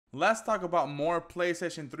Let's talk about more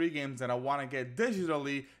PlayStation 3 games that I want to get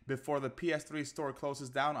digitally before the PS3 store closes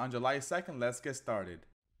down on July 2nd. Let's get started.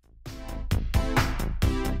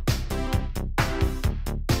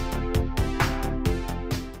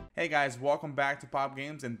 Hey guys, welcome back to Pop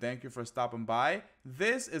Games and thank you for stopping by.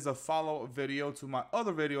 This is a follow-up video to my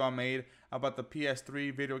other video I made about the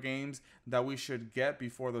PS3 video games that we should get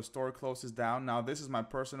before the store closes down. Now this is my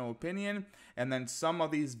personal opinion, and then some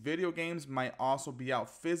of these video games might also be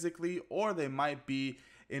out physically or they might be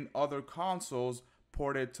in other consoles,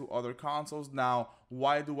 ported to other consoles. Now,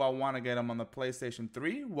 why do I want to get them on the PlayStation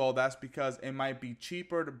 3? Well, that's because it might be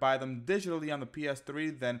cheaper to buy them digitally on the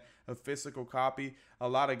PS3 than a physical copy. A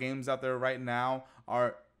lot of games out there right now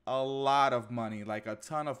are a lot of money, like a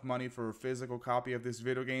ton of money for a physical copy of these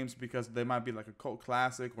video games, because they might be like a cult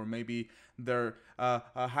classic, or maybe they're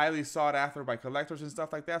highly sought after by collectors and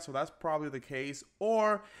stuff like that. So that's probably the case.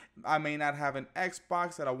 Or I may not have an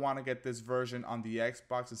Xbox that I want to get this version on the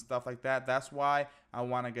Xbox and stuff like that. That's why I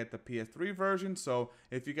want to get the PS3 version. So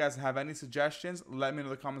if you guys have any suggestions, let me know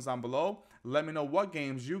in the comments down below. Let me know what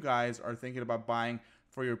games you guys are thinking about buying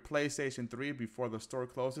for your PlayStation 3 before the store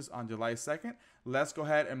closes on July 2nd. Let's go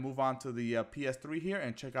ahead and move on to the PS3 here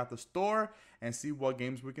and check out the store and see what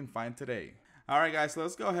games we can find today. Alright guys, so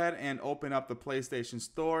let's go ahead and open up the PlayStation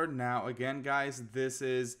Store. Now again guys, this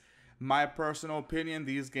is my personal opinion.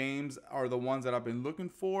 These games are the ones that I've been looking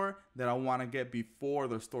for, that I want to get before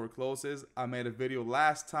the store closes. I made a video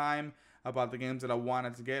last time about the games that I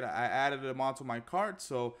wanted to get. I added them onto my cart,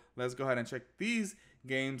 so let's go ahead and check these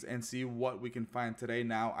games and see what we can find today.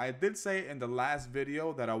 Now, I did say in the last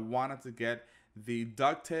video that I wanted to get the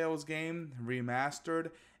DuckTales game remastered,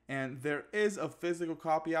 and there is a physical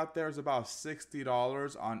copy out there. It's about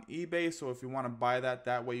 $60 on eBay, so if you want to buy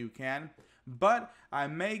that way you can. But I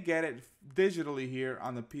may get it digitally here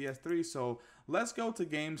on the PS3, so let's go to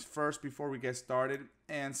games first before we get started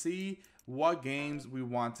and see what games we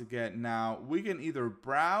want to get. Now, we can either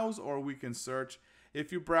browse or we can search.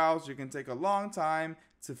 If you browse, you can take a long time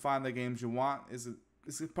to find the games you want. It's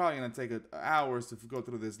probably going to take hours to go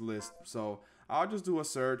through this list. So I'll just do a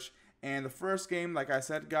search. And the first game, like I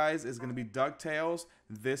said, guys, is going to be DuckTales.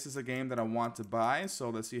 This is a game that I want to buy. So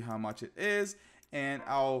let's see how much it is. And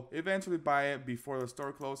I'll eventually buy it before the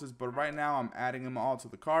store closes. But right now, I'm adding them all to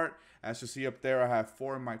the cart. As you see up there, I have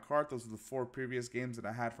 4 in my cart. Those are the 4 previous games that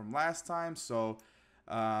I had from last time. So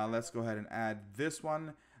let's go ahead and add this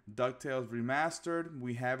one. DuckTales Remastered.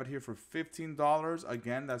 We have it here for $15.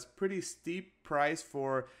 Again, that's pretty steep price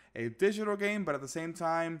for a digital game, but at the same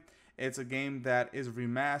time, it's a game that is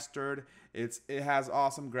remastered. It has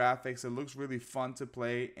awesome graphics. It looks really fun to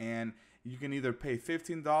play, and you can either pay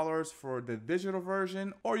 $15 for the digital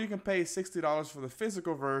version, or you can pay $60 for the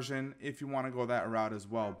physical version if you want to go that route as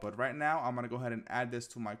well. But right now, I'm going to go ahead and add this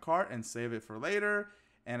to my cart and save it for later.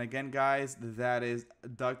 And again, guys, that is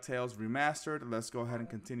DuckTales Remastered. Let's go ahead and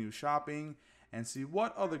continue shopping and see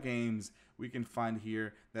what other games we can find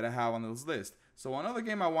here that I have on this list. So another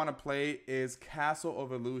game I want to play is Castle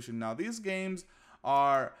of Illusion. Now, these games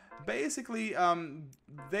are basically,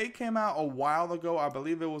 they came out a while ago. I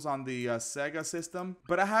believe it was on the Sega system,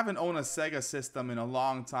 but I haven't owned a Sega system in a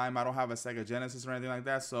long time. I don't have a Sega Genesis or anything like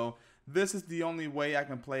that. So this is the only way I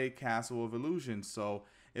can play Castle of Illusion. So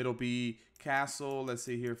it'll be Castle. Let's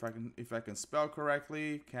see here if I can spell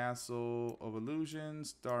correctly. Castle of Illusion,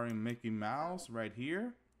 starring Mickey Mouse, right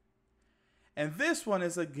here. And this one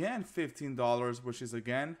is again $15, which is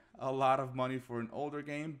again a lot of money for an older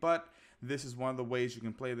game. But this is one of the ways you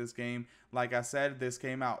can play this game. Like I said, this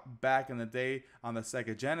came out back in the day on the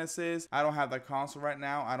Sega Genesis. I don't have that console right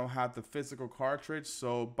now. I don't have the physical cartridge.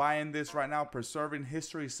 So buying this right now, preserving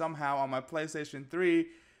history somehow on my PlayStation 3,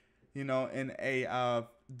 you know, in a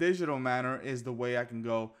digital manner, is the way I can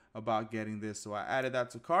go about getting this. So I added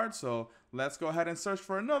that to cart. So let's go ahead and search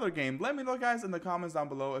for another game. Let me know, guys, in the comments down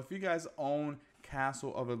below if you guys own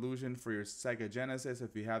Castle of Illusion for your Sega Genesis.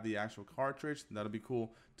 If you have the actual cartridge, that'll be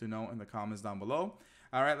cool to know in the comments down below.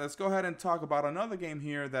 All right, let's go ahead and talk about another game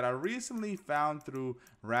here that I recently found through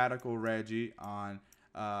Radical Reggie on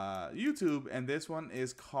YouTube, and this one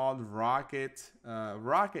is called Rocket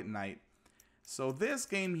Knight. So this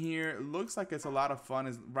game here looks like it's a lot of fun.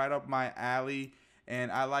 It's right up my alley,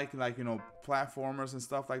 and I like you know, platformers and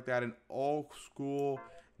stuff like that, and old school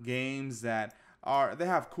games that they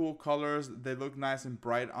have cool colors. They look nice and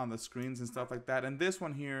bright on the screens and stuff like that. And this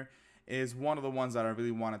one here is one of the ones that I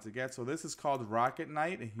really wanted to get. So this is called Rocket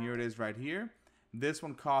Knight, and here it is right here. This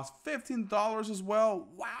one costs $15 as well.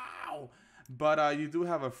 Wow! But you do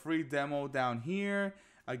have a free demo down here.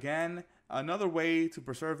 Again, another way to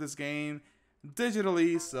preserve this game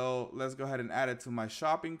digitally. So let's go ahead and add it to my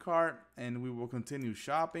shopping cart and we will continue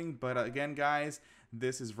shopping. But again, guys,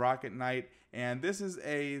 this is Rocket Knight, and this is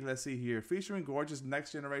a, let's see here, featuring gorgeous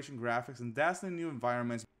next generation graphics and dazzling new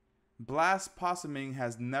environments. Blast Possuming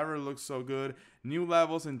has never looked so good. New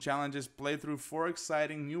levels and challenges play through 4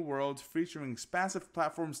 exciting new worlds featuring expansive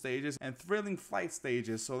platform stages and thrilling flight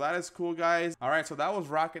stages. So that is cool, guys. Alright, so that was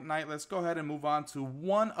Rocket Knight. Let's go ahead and move on to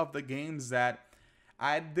one of the games that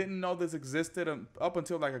I didn't know this existed up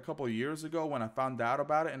until like a couple of years ago when I found out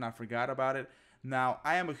about it and I forgot about it. Now,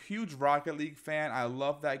 I am a huge Rocket League fan. I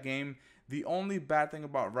love that game. The only bad thing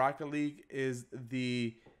about Rocket League is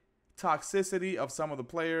the toxicity of some of the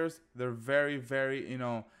players. They're very, very,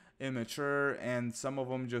 immature, and some of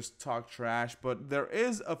them just talk trash. But there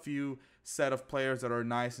is a few set of players that are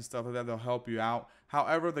nice and stuff like that. They'll help you out.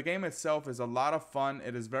 However, the game itself is a lot of fun.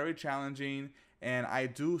 It is very challenging, and I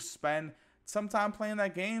do spend some time playing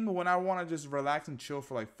that game when I want to just relax and chill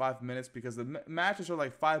for like 5 minutes, because the matches are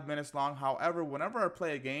like 5 minutes long. However, whenever I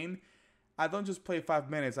play a game, I don't just play 5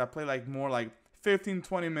 minutes. I play like more like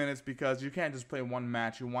 15-20 minutes, because you can't just play one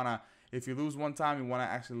match. You want to, if you lose one time, you want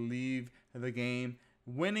to actually leave the game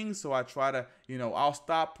winning. So I try to, I'll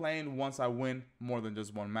stop playing once I win more than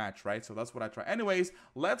just one match, right? So that's what I try. Anyways,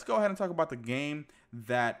 let's go ahead and talk about the game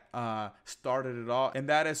that started it all, and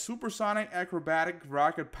that is Supersonic Acrobatic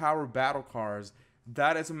Rocket Power Battle Cars.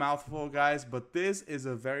 That is a mouthful, guys, but this is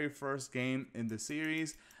the very first game in the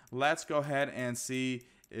series. Let's go ahead and see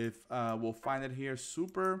if we'll find it here.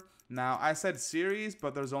 Super. Now, I said series,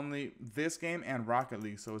 but there's only this game and Rocket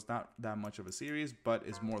League, so it's not that much of a series, but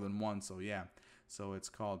it's more than one, so yeah. So it's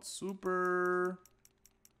called Super.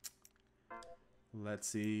 Let's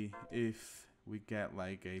see if we get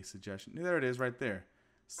like a suggestion. There it is right there.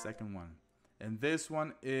 Second one. And this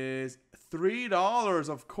one is $3.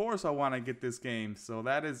 Of course I want to get this game. So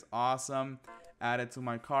that is awesome. Add it to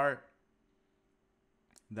my cart.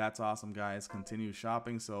 That's awesome, guys. Continue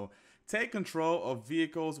shopping. So take control of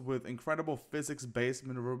vehicles with incredible physics-based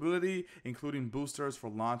maneuverability, including boosters for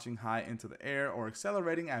launching high into the air or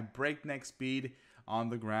accelerating at breakneck speed on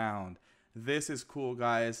the ground. This is cool,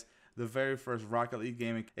 guys. The very first Rocket League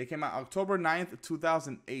game. It came out October 9th,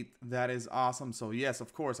 2008. That is awesome. So yes,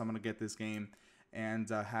 of course, I'm going to get this game and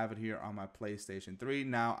have it here on my PlayStation 3.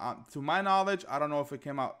 Now, to my knowledge, I don't know if it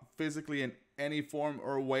came out physically in any form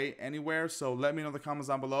or way anywhere. So let me know in the comments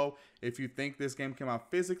down below if you think this game came out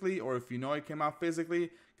physically, or if you know it came out physically,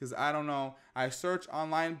 because I don't know. I searched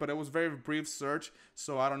online, but it was very brief search.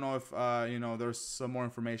 So I don't know if, there's some more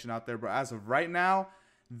information out there. But as of right now,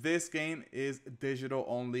 this game is digital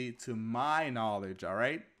only to my knowledge, all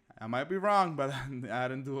right? I might be wrong, but I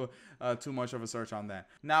didn't do too much of a search on that.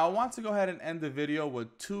 Now, I want to go ahead and end the video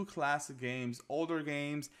with 2 classic games, older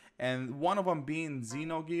games, and one of them being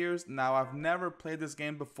Xenogears. Now, I've never played this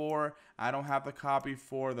game before. I don't have the copy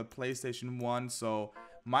for the PlayStation 1, so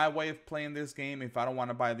my way of playing this game, if I don't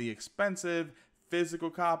want to buy the expensive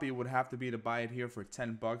physical copy, would have to be to buy it here for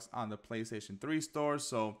 10 bucks on the PlayStation 3 store.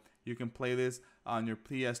 So you can play this on your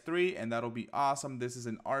PS3, and that'll be awesome. This is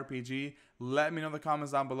an RPG. Let me know in the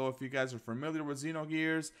comments down below if you guys are familiar with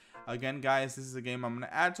Xenogears. Again, guys, this is a game I'm going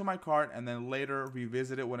to add to my cart and then later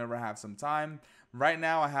revisit it whenever I have some time. Right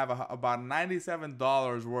now, I have about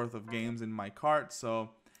 $97 worth of games in my cart, so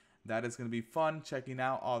that is going to be fun checking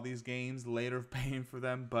out all these games, later paying for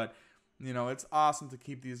them. But, it's awesome to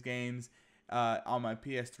keep these games on my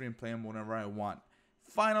PS3 and play them whenever I want.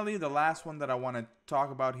 Finally, the last one that I want to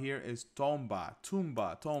talk about here is Tomba,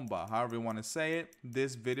 however you want to say it.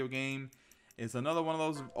 This video game is another one of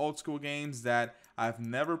those old school games that I've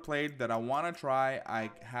never played that I want to try.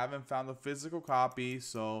 I haven't found the physical copy,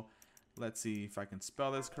 so let's see if I can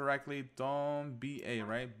spell this correctly. B-A,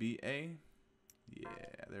 right? B-A? Yeah,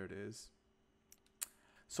 there it is.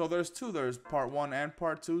 So there's 2. There's part 1 and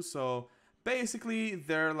part 2. So basically,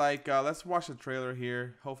 they're like, let's watch the trailer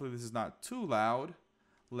here. Hopefully this is not too loud.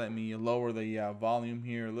 Let me lower the volume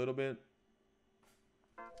here a little bit.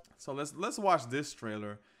 So let's watch this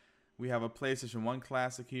trailer. We have a PlayStation 1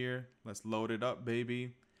 classic here. Let's load it up,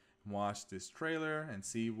 baby. Watch this trailer and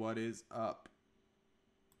see what is up.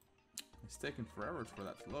 It's taking forever for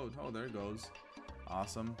that to load. Oh, there it goes.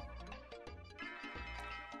 Awesome.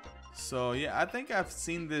 So yeah, I think I've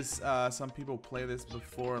seen this, some people play this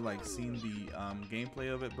before, like seen the gameplay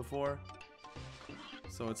of it before.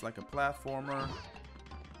 So it's like a platformer.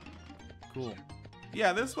 Cool.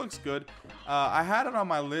 Yeah, this looks good. I had it on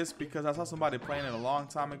my list because I saw somebody playing it a long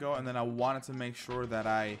time ago, and then I wanted to make sure that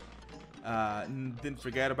I didn't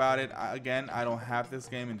forget about it. Again, I don't have this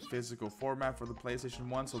game in physical format for the PlayStation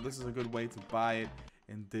 1, so this is a good way to buy it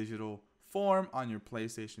in digital form on your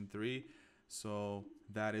PlayStation 3. So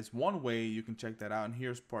that is one way you can check that out. And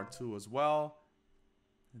here's part 2 as well.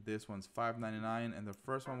 This one's $5.99, and the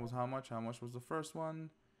first one was how much? How much was the first one?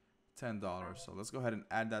 $10. So let's go ahead and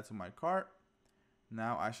add that to my cart.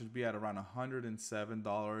 Now I should be at around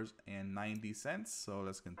 $107.90. So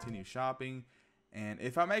let's continue shopping. And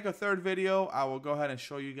if I make a third video, I will go ahead and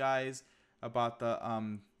show you guys about the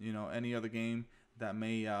any other game that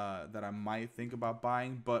that I might think about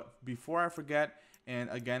buying. But before I forget,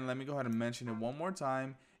 and again, let me go ahead and mention it one more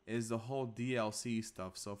time, is the whole DLC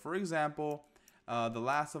stuff. So for example, The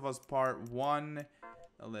Last of Us Part 1,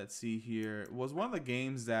 let's see here, was one of the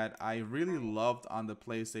games that I really loved on the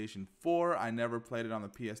PlayStation 4. I never played it on the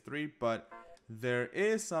PS3, but there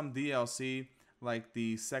is some DLC, like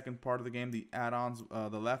the second part of the game, the add-ons,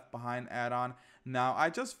 the Left Behind add-on. Now,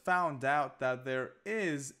 I just found out that there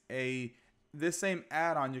is this same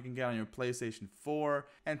add-on you can get on your PlayStation 4,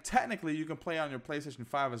 and technically you can play on your PlayStation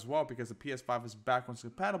 5 as well, because the PS5 is backwards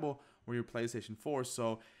compatible with your PlayStation 4.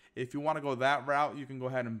 So if you want to go that route, you can go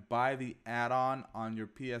ahead and buy the add-on on your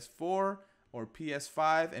PS4 or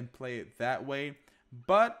PS5 and play it that way.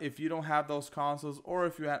 But if you don't have those consoles, or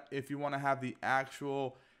if you want to have the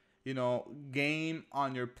actual game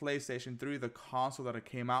on your PlayStation 3, the console that it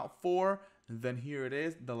came out for, then here it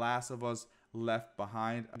is, The Last of Us Left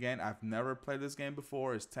Behind. Again, I've never played this game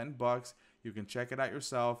before. It's $10. You can check it out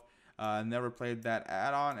yourself. Never played that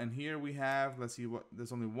add-on. And here we have, let's see,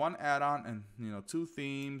 there's only one add-on and 2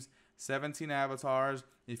 themes, 17 avatars.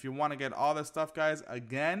 If you want to get all this stuff, guys,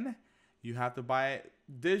 again, you have to buy it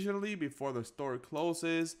digitally before the store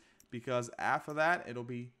closes, because after that it'll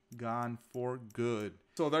be gone for good.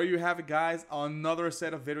 So there you have it, guys, another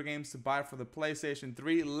set of video games to buy for the PlayStation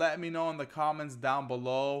 3. Let me know in the comments down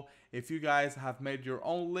below if you guys have made your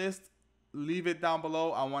own list. Leave it down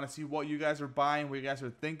below. I want to see what you guys are buying, what you guys are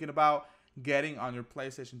thinking about getting on your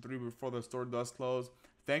PlayStation 3 before the store does close.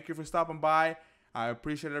 Thank you for stopping by. I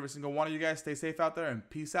appreciate every single one of you guys. Stay safe out there, and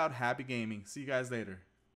peace out. Happy gaming. See you guys later.